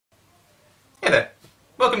there,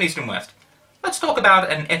 welcome to East and West. Let's talk about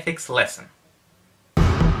an ethics lesson.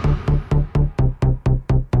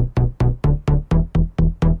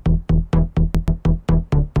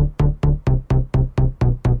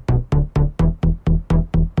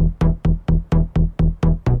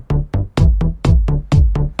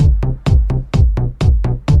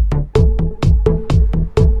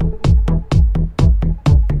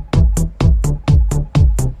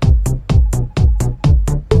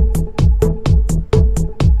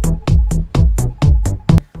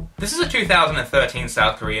 This is a 2013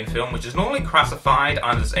 South Korean film, which is normally classified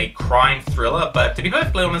as a crime thriller, but to be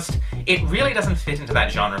perfectly honest, it really doesn't fit into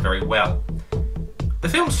that genre very well. The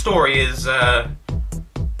film's story is, well,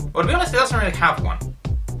 to be honest, it doesn't really have one.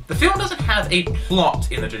 The film doesn't have a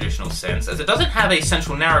plot in the traditional sense, as it doesn't have a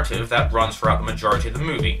central narrative that runs throughout the majority of the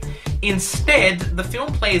movie. Instead, the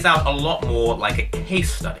film plays out a lot more like a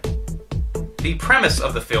case study. The premise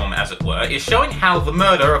of the film, as it were, is showing how the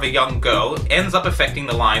murder of a young girl ends up affecting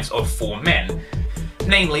the lives of 4 men.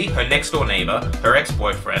 Namely, her next-door neighbour, her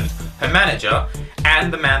ex-boyfriend, her manager,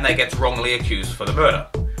 and the man that gets wrongly accused for the murder.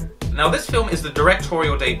 Now, this film is the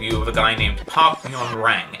directorial debut of a guy named Park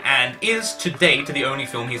Myoung-Rangs, and is, to date, the only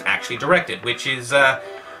film he's actually directed, which is a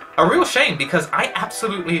real shame because I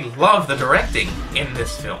absolutely love the directing in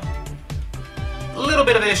this film. A little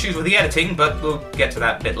bit of issues with the editing, but we'll get to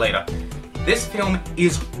that a bit later. This film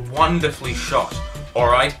is wonderfully shot,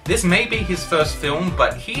 alright? This may be his first film,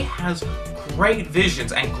 but he has great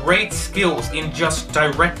visions and great skills in just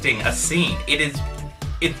directing a scene. It's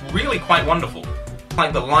really quite wonderful.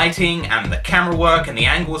 Like the lighting and the camera work and the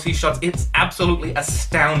angles he shots, it's absolutely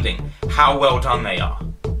astounding how well done they are.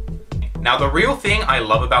 Now, the real thing I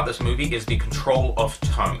love about this movie is the control of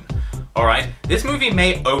tone. Alright, this movie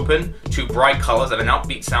may open to bright colours and an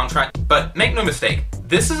upbeat soundtrack, but make no mistake,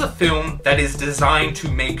 this is a film that is designed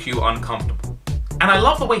to make you uncomfortable. And I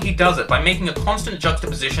love the way he does it by making a constant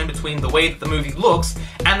juxtaposition between the way that the movie looks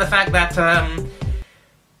and the fact that,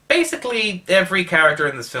 basically every character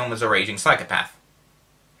in this film is a raging psychopath.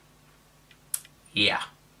 Yeah.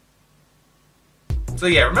 So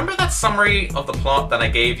yeah, remember that summary of the plot that I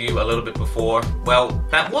gave you a little bit before? Well,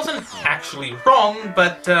 that wasn't actually wrong,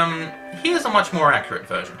 but here's a much more accurate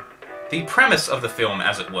version. The premise of the film,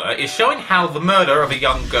 as it were, is showing how the murder of a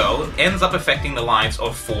young girl ends up affecting the lives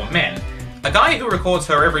of 4 men. A guy who records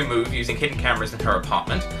her every move using hidden cameras in her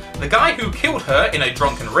apartment, the guy who killed her in a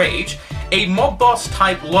drunken rage, a mob boss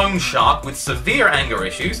type loan shark with severe anger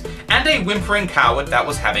issues, and a whimpering coward that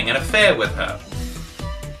was having an affair with her.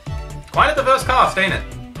 Quite a diverse cast, ain't it?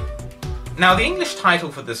 Now, the English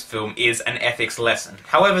title for this film is An Ethics Lesson.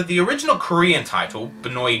 However, the original Korean title,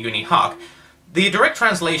 Bnoy Uni Hak, the direct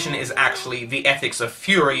translation is actually The Ethics of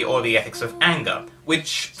Fury or The Ethics of Anger,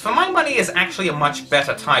 which, for my money, is actually a much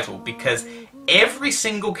better title because every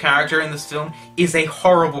single character in this film is a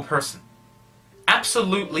horrible person.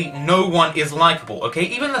 Absolutely no one is likable, okay?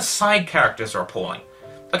 Even the side characters are appalling.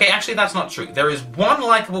 Okay, actually that's not true. There is one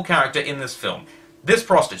likable character in this film, this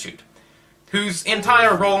prostitute, whose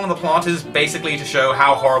entire role in the plot is basically to show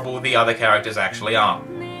how horrible the other characters actually are.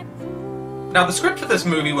 Now, the script for this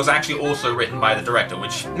movie was actually also written by the director,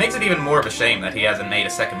 which makes it even more of a shame that he hasn't made a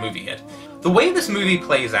second movie yet. The way this movie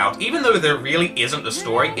plays out, even though there really isn't a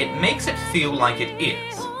story, it makes it feel like it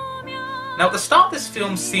is. Now, at the start, this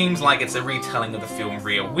film seems like it's a retelling of the film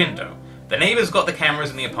Rear Window. The neighbour's got the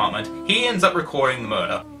cameras in the apartment, he ends up recording the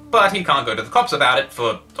murder, but he can't go to the cops about it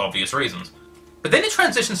for obvious reasons. But then it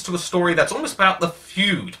transitions to a story that's almost about the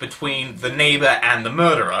feud between the neighbour and the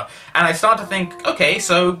murderer, and I start to think, okay,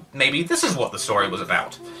 so maybe this is what the story was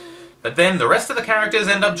about. But then the rest of the characters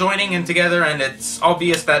end up joining in together, and it's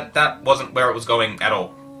obvious that that wasn't where it was going at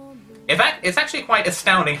all. In fact, it's actually quite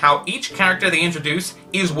astounding how each character they introduce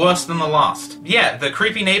is worse than the last. Yeah, the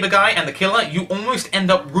creepy neighbour guy and the killer, you almost end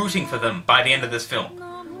up rooting for them by the end of this film.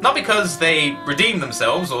 Not because they redeem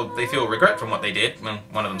themselves or they feel regret from what they did, well,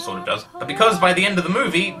 one of them sort of does, but because by the end of the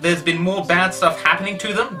movie, there's been more bad stuff happening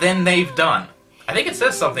to them than they've done. I think it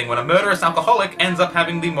says something when a murderous alcoholic ends up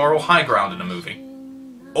having the moral high ground in a movie.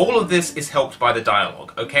 All of this is helped by the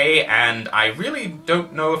dialogue, okay? And I really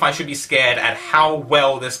don't know if I should be scared at how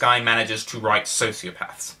well this guy manages to write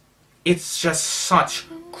sociopaths. It's just such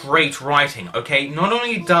great writing, okay? Not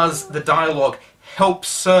only does the dialogue help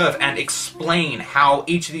serve and explain how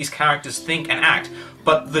each of these characters think and act,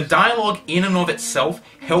 but the dialogue in and of itself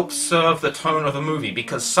helps serve the tone of the movie,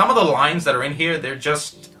 because some of the lines that are in here, they're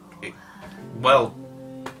just, well...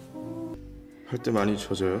 할 때 많이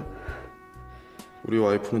젖어요? 우리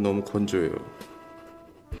와이프는 너무 건조해요.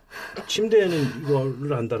 침대에는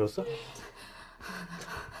이거를 안 달았어?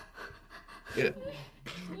 예.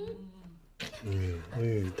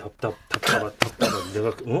 답답하.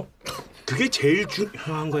 내가 그게 제일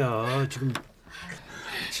중요한 거야 지금.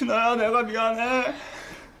 진아야, 내가 미안해.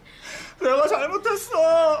 내가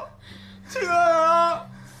잘못했어. 진아야.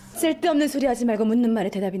 쓸데없는 소리 하지 말고 묻는 말에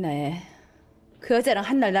대답이나 해. 그 여자랑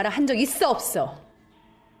한 날 나랑 한 적 있어 없어?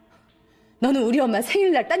 너는 우리 엄마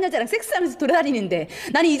생일날 딴 여자랑 섹스하면서 돌아다니는데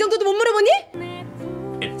나는 이 정도도 못 물어보니?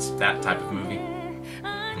 It's that type of movie.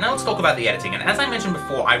 Now let's talk about the editing, and as I mentioned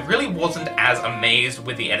before, I really wasn't as amazed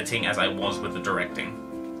with the editing as I was with the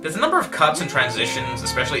directing. There's a number of cuts and transitions,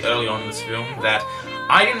 especially early on in this film, that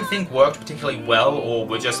I didn't think worked particularly well or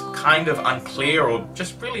were just kind of unclear or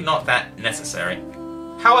just really not that necessary.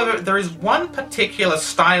 However, there is one particular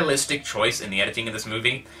stylistic choice in the editing of this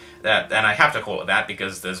movie, and I have to call it that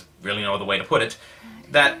because there's really no other way to put it,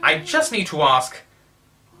 that I just need to ask,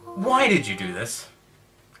 why did you do this?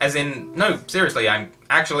 As in, no, seriously, I'm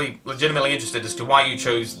actually legitimately interested as to why you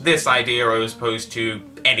chose this idea as opposed to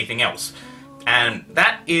anything else. And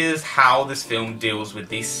that is how this film deals with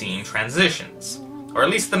these scene transitions. Or at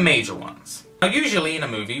least the major ones. Now usually in a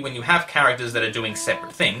movie, when you have characters that are doing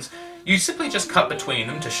separate things, you simply just cut between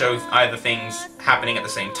them to show either things happening at the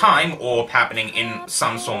same time or happening in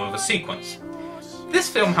some sort of a sequence. This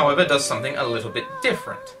film, however, does something a little bit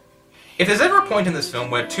different. If there's ever a point in this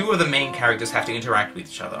film where two of the main characters have to interact with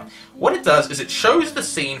each other, what it does is it shows the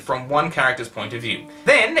scene from one character's point of view.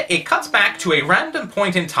 Then it cuts back to a random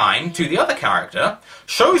point in time to the other character,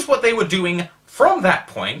 shows what they were doing from that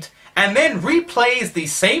point, and then replays the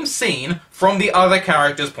same scene from the other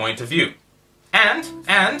character's point of view. And,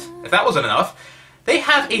 if that wasn't enough, they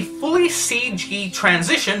have a fully CG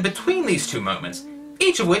transition between these two moments,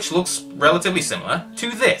 each of which looks relatively similar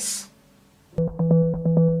to this.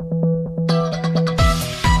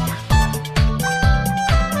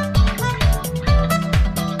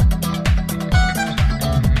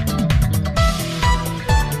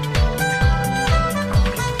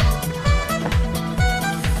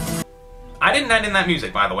 I didn't add in that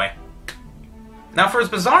music, by the way. Now, for as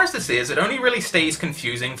bizarre as this is, it only really stays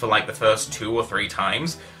confusing for like the first 2 or 3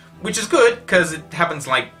 times, which is good, because it happens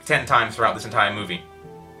like 10 times throughout this entire movie.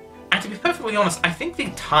 And to be perfectly honest, I think the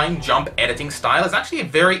time jump editing style is actually a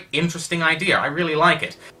very interesting idea. I really like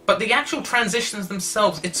it. But the actual transitions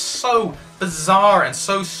themselves, it's so bizarre and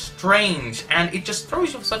so strange, and it just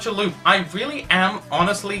throws you for such a loop. I really am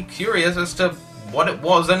honestly curious as to what it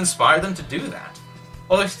was that inspired them to do that.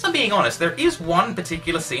 Although, since I'm being honest, there is one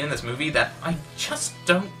particular scene in this movie that I just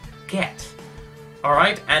don't get.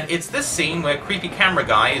 Alright? And it's this scene where creepy camera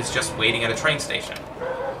guy is just waiting at a train station.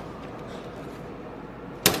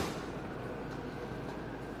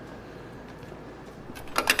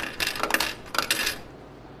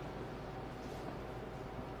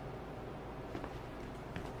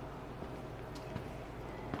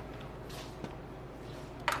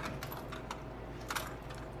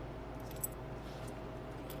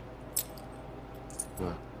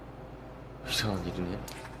 뭐야? 이상한 이름이야?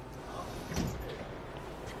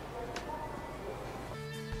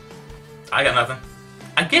 I got nothing.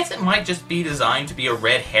 I guess it might just be designed to be a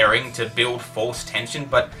red herring to build false tension,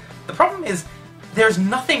 but the problem is, there's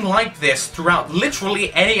nothing like this throughout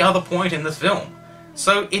literally any other point in this film.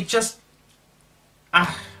 So it just...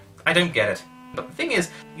 I don't get it. But the thing is,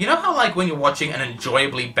 you know how like when you're watching an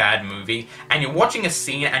enjoyably bad movie, and you're watching a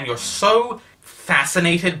scene and you're so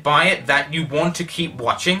fascinated by it that you want to keep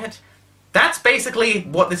watching it? That's basically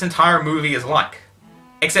what this entire movie is like.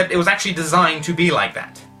 Except it was actually designed to be like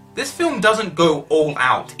that. This film doesn't go all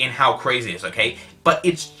out in how crazy it is, okay? But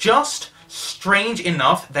it's just strange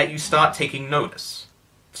enough that you start taking notice.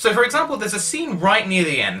 So for example, there's a scene right near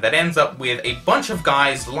the end that ends up with a bunch of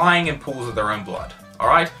guys lying in pools of their own blood.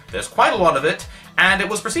 Alright? There's quite a lot of it, and it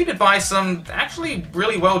was preceded by some actually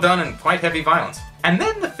really well done and quite heavy violence. And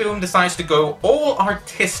then the film decides to go all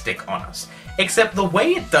artistic on us. Except the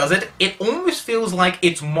way it does it, it almost feels like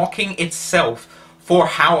it's mocking itself for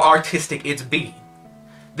how artistic it's being.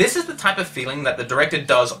 This is the type of feeling that the director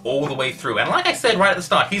does all the way through, and like I said right at the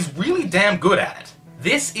start, he's really damn good at it.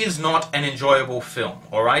 This is not an enjoyable film,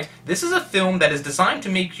 alright? This is a film that is designed to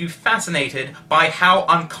make you fascinated by how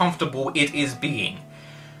uncomfortable it is being.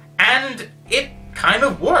 And it kind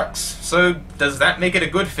of works. So does that make it a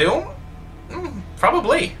good film?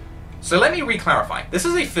 Probably. So let me re-clarify. This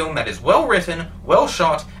is a film that is well written, well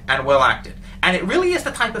shot, and well acted. And it really is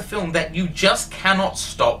the type of film that you just cannot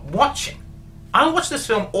stop watching. I watched this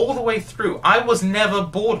film all the way through. I was never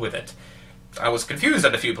bored with it. I was confused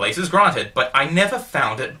at a few places, granted, but I never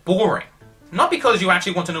found it boring. Not because you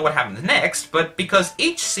actually want to know what happens next, but because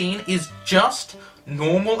each scene is just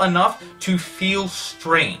normal enough to feel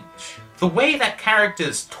strange. The way that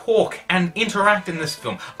characters talk and interact in this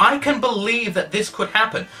film, I can believe that this could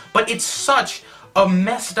happen, but it's such a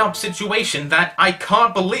messed up situation that I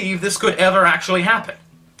can't believe this could ever actually happen.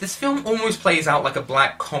 This film almost plays out like a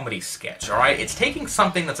black comedy sketch, alright? It's taking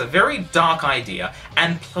something that's a very dark idea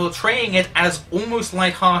and portraying it as almost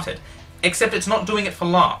lighthearted, except it's not doing it for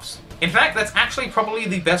laughs. In fact, that's actually probably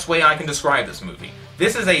the best way I can describe this movie.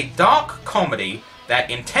 This is a dark comedy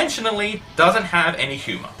that intentionally doesn't have any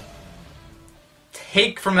humor.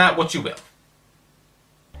 Take from that what you will.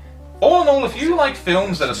 All in all, if you like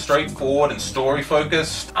films that are straightforward and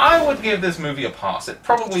story-focused, I would give this movie a pass. It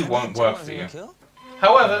probably won't work for you.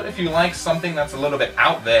 However, if you like something that's a little bit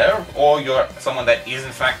out there, or you're someone that is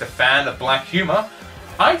in fact a fan of black humor,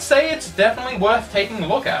 I'd say it's definitely worth taking a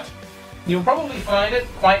look at. You'll probably find it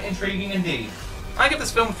quite intriguing indeed. I give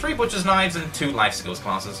this film 3 butcher's knives and 2 life skills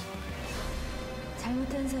classes.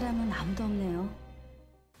 잘못한 사람은 아무도 없네요.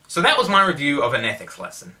 So that was my review of an ethics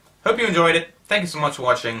lesson. Hope you enjoyed it. Thank you so much for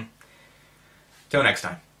watching. Till next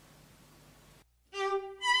time.